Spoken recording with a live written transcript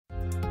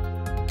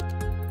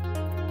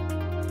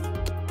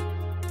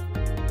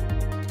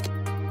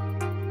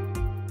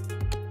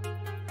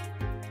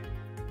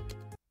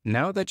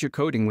Now that your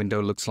coding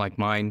window looks like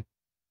mine,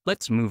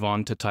 let's move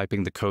on to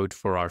typing the code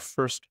for our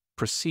first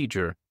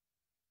procedure.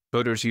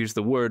 Coders use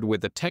the word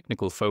with a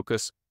technical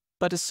focus,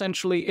 but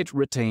essentially it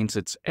retains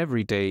its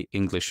everyday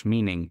English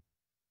meaning: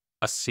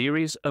 a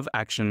series of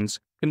actions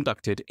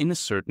conducted in a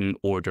certain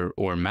order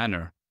or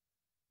manner.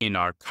 In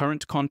our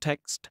current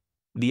context,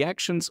 the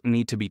actions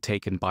need to be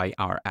taken by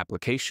our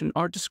application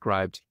are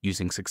described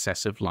using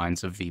successive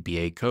lines of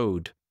VBA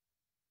code.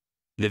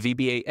 The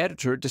VBA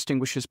editor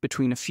distinguishes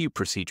between a few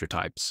procedure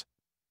types.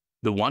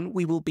 The one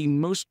we will be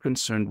most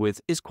concerned with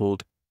is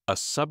called a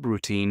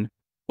subroutine,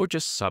 or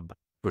just sub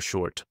for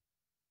short.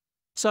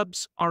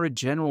 Subs are a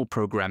general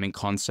programming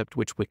concept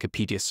which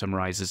Wikipedia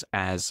summarizes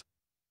as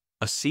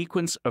a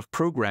sequence of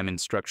program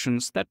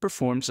instructions that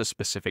performs a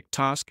specific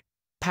task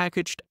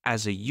packaged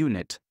as a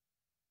unit.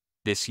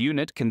 This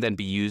unit can then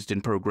be used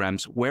in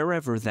programs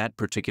wherever that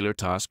particular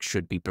task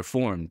should be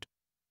performed.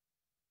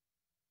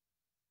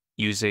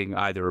 Using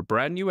either a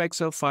brand new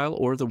Excel file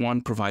or the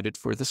one provided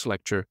for this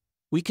lecture,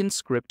 we can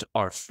script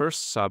our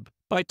first sub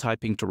by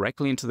typing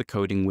directly into the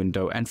coding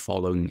window and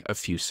following a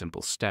few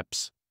simple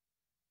steps.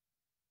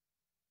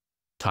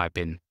 Type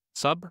in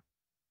sub,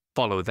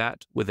 follow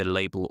that with a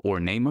label or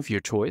name of your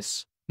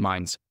choice,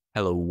 mine's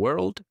Hello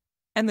World,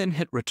 and then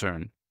hit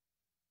return.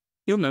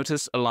 You'll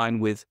notice a line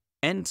with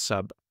end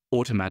sub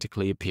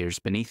automatically appears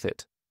beneath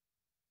it.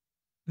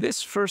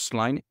 This first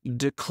line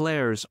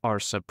declares our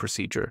sub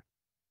procedure.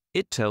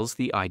 It tells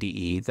the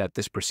IDE that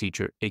this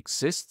procedure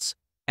exists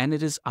and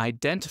it is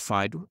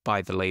identified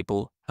by the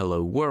label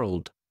Hello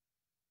World.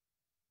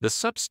 The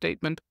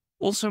substatement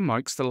also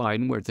marks the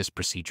line where this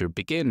procedure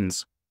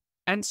begins.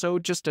 And so,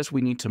 just as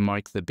we need to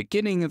mark the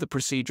beginning of the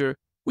procedure,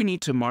 we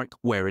need to mark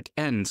where it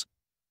ends.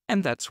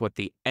 And that's what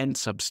the end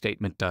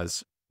substatement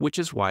does, which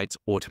is why it's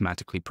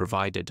automatically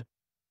provided.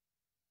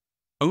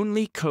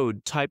 Only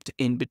code typed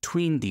in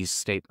between these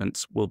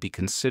statements will be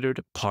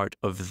considered part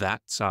of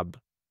that sub.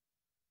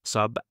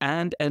 Sub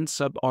and end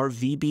sub are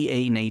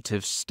VBA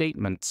native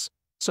statements,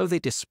 so they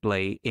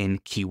display in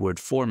keyword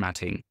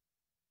formatting.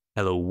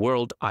 Hello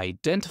World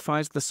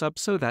identifies the sub,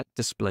 so that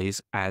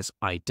displays as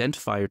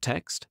identifier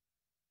text.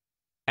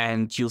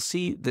 And you'll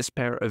see this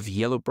pair of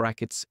yellow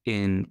brackets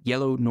in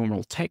yellow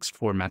normal text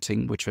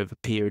formatting, which have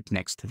appeared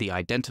next to the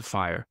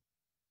identifier.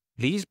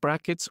 These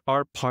brackets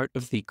are part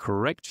of the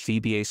correct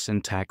VBA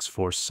syntax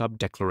for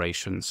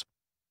sub-declarations.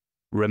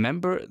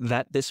 Remember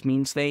that this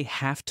means they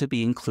have to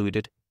be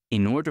included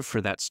in order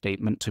for that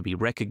statement to be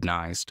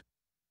recognized.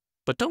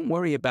 But don't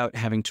worry about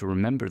having to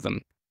remember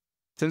them,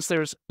 since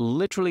there's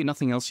literally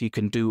nothing else you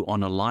can do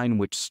on a line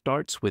which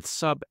starts with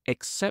sub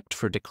except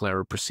for declare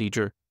a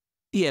procedure.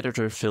 The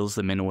editor fills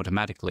them in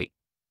automatically.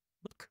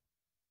 Look,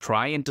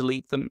 try and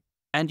delete them,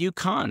 and you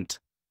can't.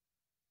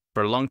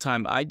 For a long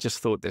time, I just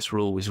thought this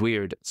rule was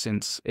weird,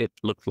 since it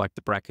looked like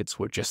the brackets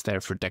were just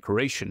there for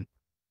decoration.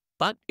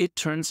 But it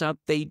turns out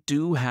they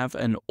do have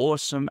an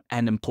awesome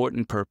and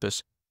important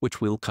purpose, which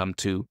we'll come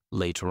to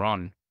later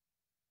on.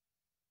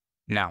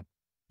 Now,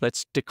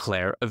 let's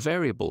declare a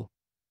variable.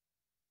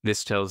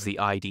 This tells the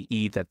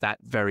IDE that that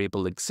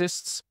variable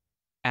exists,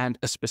 and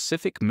a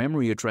specific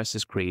memory address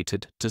is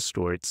created to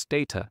store its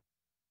data.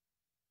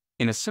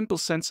 In a simple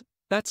sense,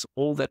 that's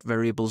all that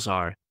variables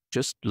are,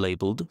 just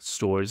labeled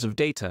stores of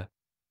data.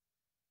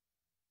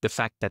 The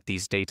fact that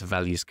these data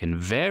values can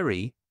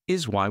vary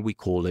is why we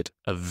call it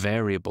a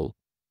variable.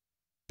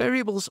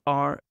 Variables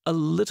are a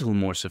little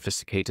more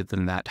sophisticated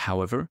than that,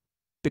 however,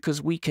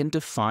 because we can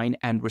define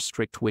and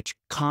restrict which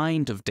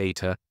kind of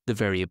data the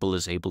variable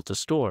is able to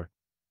store.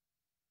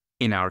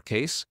 In our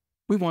case,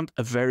 we want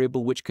a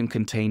variable which can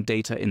contain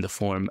data in the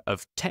form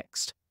of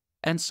text,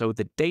 and so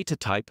the data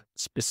type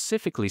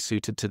specifically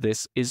suited to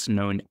this is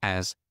known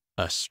as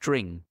a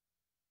string.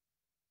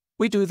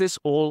 We do this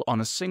all on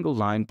a single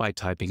line by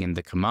typing in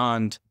the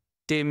command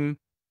dim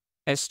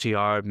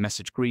str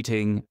message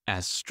greeting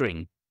as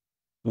string,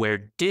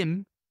 where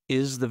dim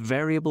is the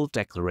variable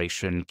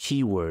declaration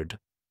keyword.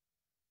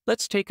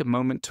 Let's take a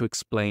moment to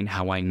explain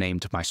how I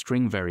named my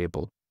string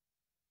variable.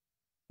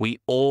 We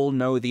all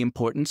know the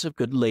importance of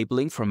good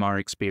labeling from our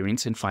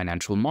experience in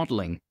financial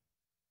modeling.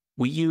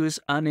 We use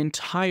an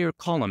entire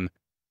column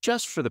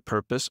just for the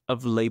purpose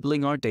of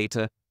labeling our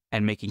data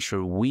and making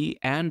sure we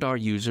and our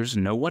users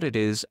know what it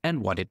is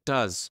and what it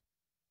does.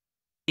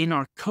 In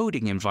our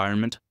coding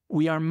environment,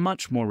 we are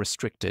much more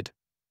restricted.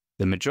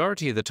 The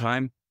majority of the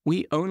time,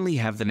 we only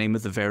have the name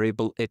of the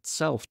variable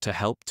itself to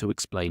help to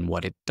explain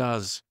what it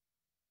does.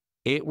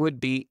 It would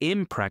be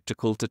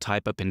impractical to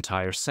type up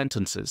entire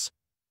sentences,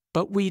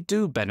 but we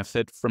do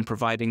benefit from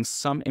providing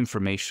some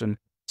information,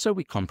 so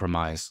we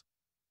compromise.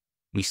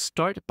 We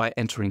start by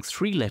entering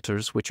 3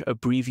 letters which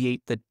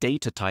abbreviate the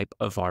data type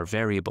of our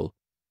variable.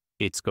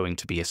 It's going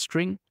to be a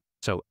string,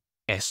 so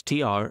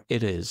str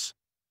it is.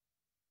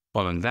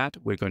 Following that,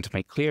 we're going to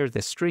make clear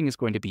this string is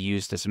going to be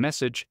used as a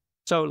message,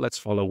 so let's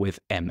follow with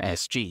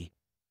msg.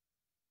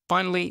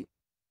 Finally,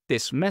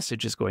 this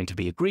message is going to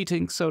be a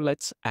greeting, so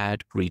let's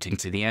add greeting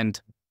to the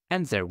end,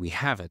 and there we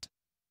have it.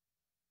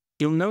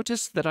 You'll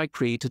notice that I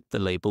created the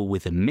label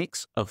with a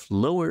mix of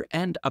lower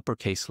and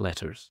uppercase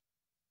letters.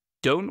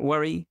 Don't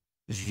worry,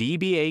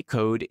 VBA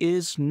code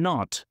is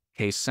not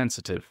case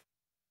sensitive.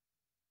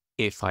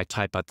 If I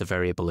type out the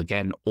variable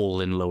again all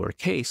in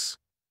lowercase,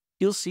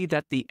 you'll see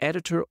that the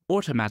editor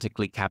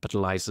automatically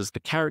capitalizes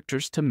the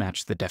characters to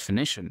match the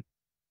definition.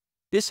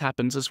 This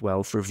happens as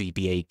well for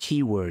VBA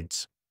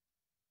keywords.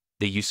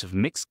 The use of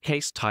mixed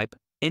case type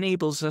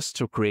enables us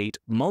to create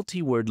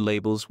multi-word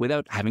labels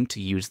without having to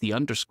use the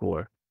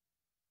underscore.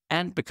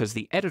 And because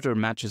the editor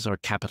matches our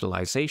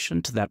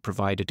capitalization to that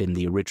provided in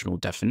the original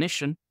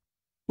definition,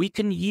 we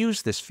can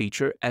use this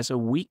feature as a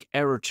weak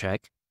error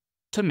check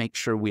to make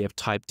sure we have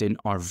typed in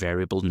our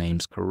variable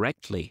names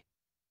correctly.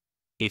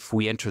 If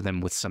we enter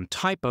them with some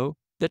typo,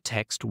 the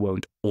text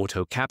won't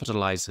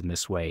auto-capitalize in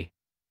this way.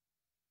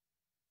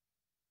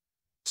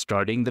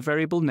 Starting the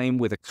variable name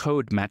with a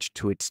code matched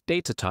to its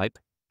data type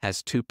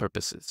has two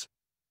purposes.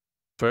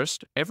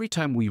 First, every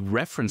time we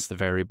reference the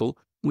variable,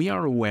 we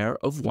are aware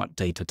of what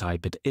data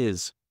type it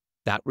is.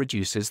 That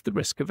reduces the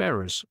risk of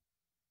errors.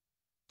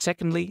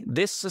 Secondly,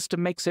 this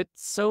system makes it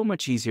so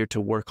much easier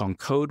to work on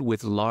code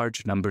with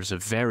large numbers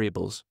of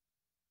variables.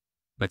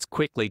 Let's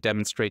quickly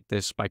demonstrate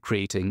this by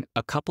creating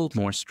a couple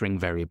more string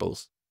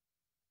variables.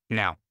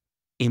 Now,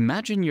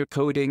 imagine you're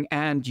coding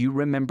and you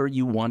remember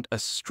you want a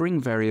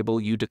string variable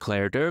you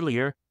declared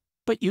earlier,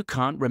 but you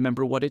can't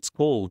remember what it's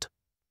called.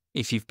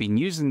 If you've been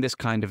using this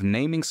kind of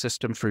naming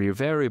system for your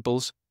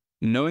variables,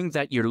 knowing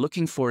that you're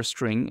looking for a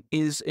string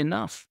is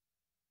enough.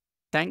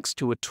 Thanks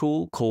to a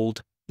tool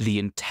called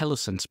the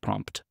IntelliSense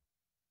prompt.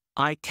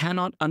 I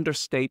cannot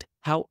understate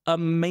how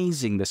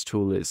amazing this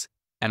tool is,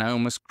 and I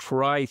almost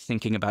cry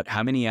thinking about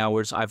how many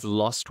hours I've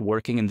lost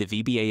working in the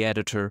VBA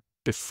editor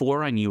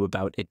before I knew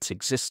about its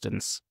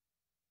existence.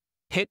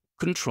 Hit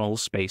Control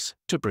Space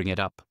to bring it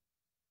up.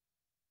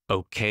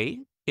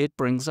 Okay, it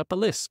brings up a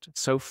list.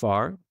 So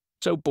far,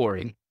 so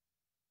boring.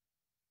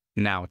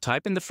 Now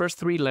type in the first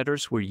three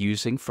letters we're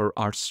using for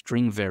our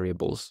string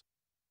variables.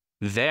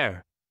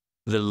 There!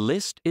 The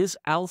list is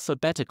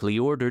alphabetically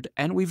ordered,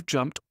 and we've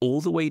jumped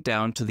all the way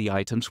down to the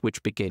items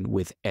which begin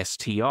with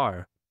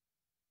str.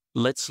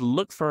 Let's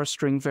look for our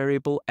string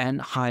variable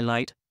and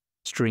highlight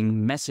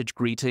string message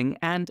greeting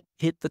and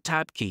hit the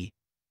tab key.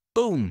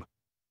 Boom!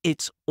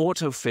 It's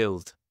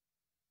auto-filled.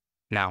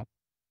 Now,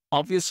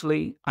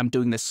 obviously, I'm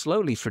doing this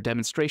slowly for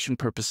demonstration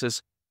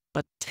purposes,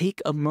 but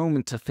take a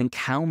moment to think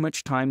how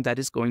much time that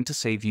is going to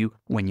save you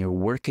when you're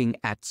working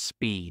at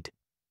speed.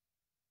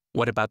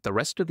 What about the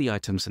rest of the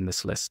items in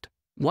this list?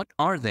 What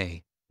are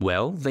they?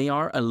 Well, they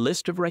are a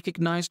list of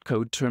recognized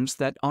code terms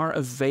that are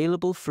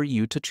available for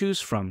you to choose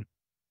from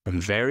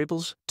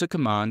variables to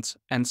commands,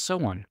 and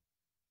so on.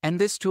 And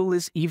this tool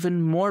is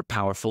even more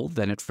powerful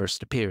than it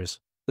first appears.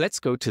 Let's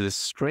go to the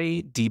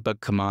stray debug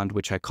command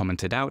which I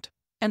commented out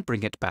and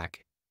bring it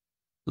back.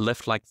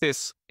 Left like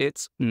this,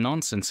 it's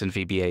nonsense in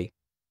VBA.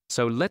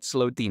 So let's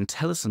load the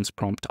IntelliSense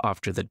prompt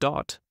after the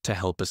dot to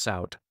help us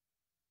out.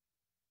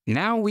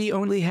 Now we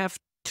only have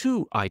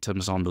two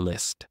items on the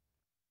list.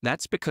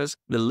 That's because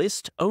the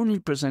list only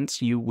presents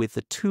you with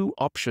the two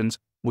options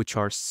which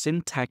are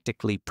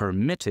syntactically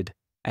permitted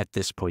at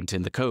this point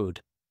in the code.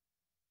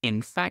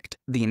 In fact,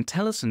 the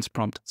IntelliSense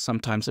prompt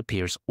sometimes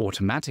appears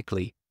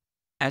automatically,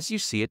 as you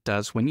see it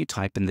does when you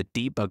type in the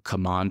debug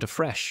command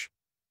afresh.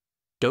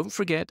 Don't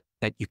forget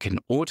that you can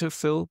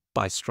autofill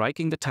by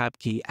striking the tab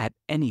key at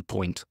any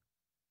point.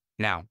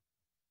 Now,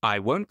 I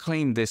won't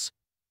claim this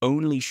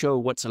only show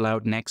what's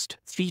allowed next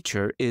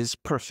feature is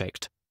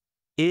perfect.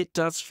 It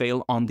does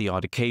fail on the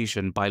odd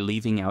occasion by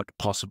leaving out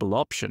possible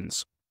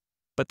options,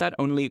 but that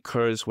only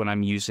occurs when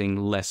I'm using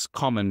less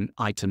common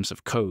items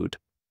of code.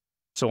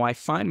 So I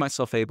find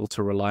myself able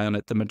to rely on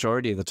it the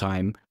majority of the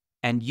time,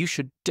 and you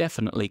should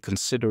definitely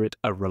consider it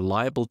a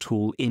reliable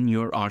tool in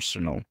your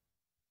arsenal.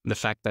 The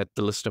fact that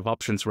the list of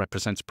options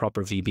represents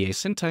proper VBA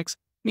syntax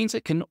means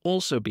it can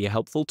also be a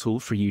helpful tool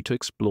for you to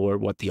explore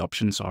what the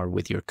options are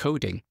with your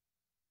coding.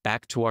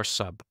 Back to our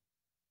sub.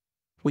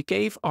 We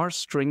gave our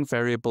string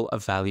variable a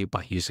value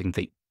by using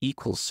the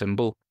equal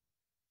symbol,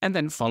 and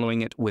then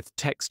following it with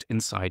text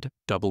inside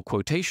double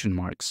quotation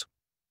marks.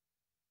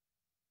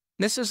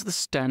 This is the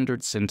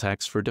standard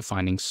syntax for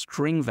defining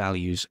string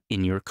values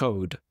in your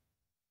code.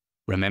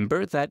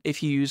 Remember that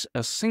if you use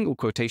a single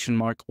quotation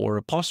mark or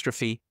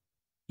apostrophe,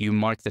 you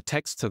mark the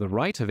text to the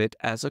right of it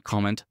as a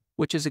comment,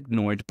 which is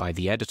ignored by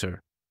the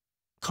editor.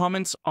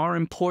 Comments are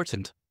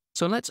important,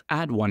 so let's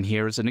add one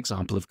here as an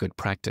example of good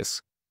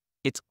practice.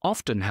 It's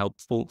often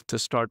helpful to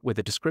start with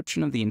a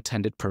description of the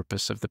intended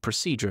purpose of the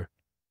procedure.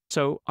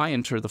 So I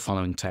enter the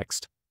following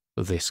text.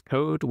 This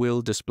code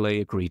will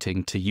display a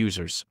greeting to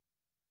users.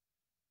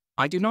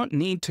 I do not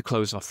need to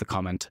close off the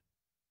comment.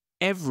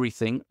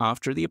 Everything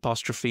after the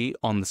apostrophe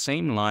on the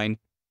same line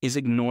is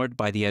ignored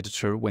by the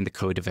editor when the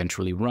code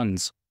eventually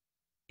runs.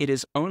 It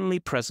is only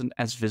present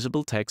as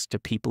visible text to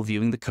people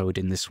viewing the code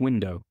in this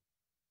window.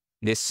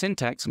 This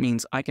syntax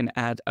means I can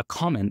add a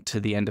comment to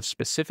the end of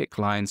specific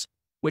lines,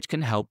 which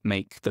can help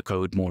make the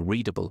code more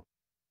readable.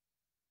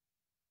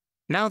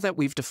 Now that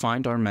we've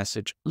defined our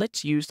message,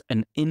 let's use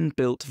an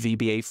inbuilt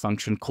VBA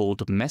function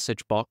called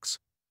MessageBox,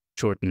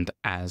 shortened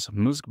as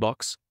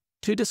MuzzBox,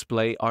 to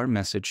display our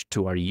message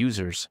to our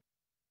users.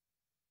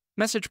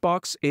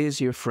 MessageBox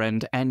is your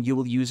friend, and you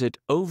will use it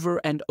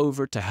over and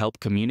over to help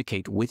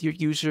communicate with your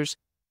users,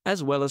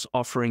 as well as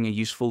offering a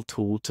useful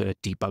tool to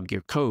debug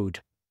your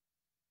code.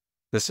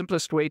 The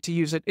simplest way to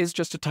use it is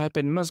just to type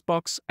in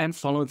MuzzBox and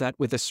follow that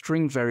with a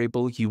string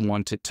variable you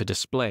want it to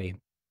display.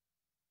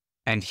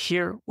 And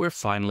here we're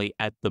finally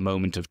at the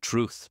moment of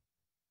truth.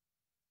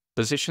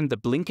 Position the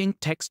blinking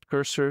text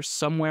cursor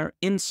somewhere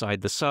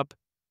inside the sub,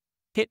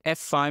 hit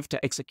F5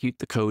 to execute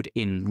the code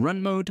in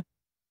run mode,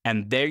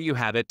 and there you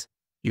have it,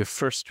 your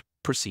first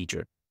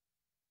procedure.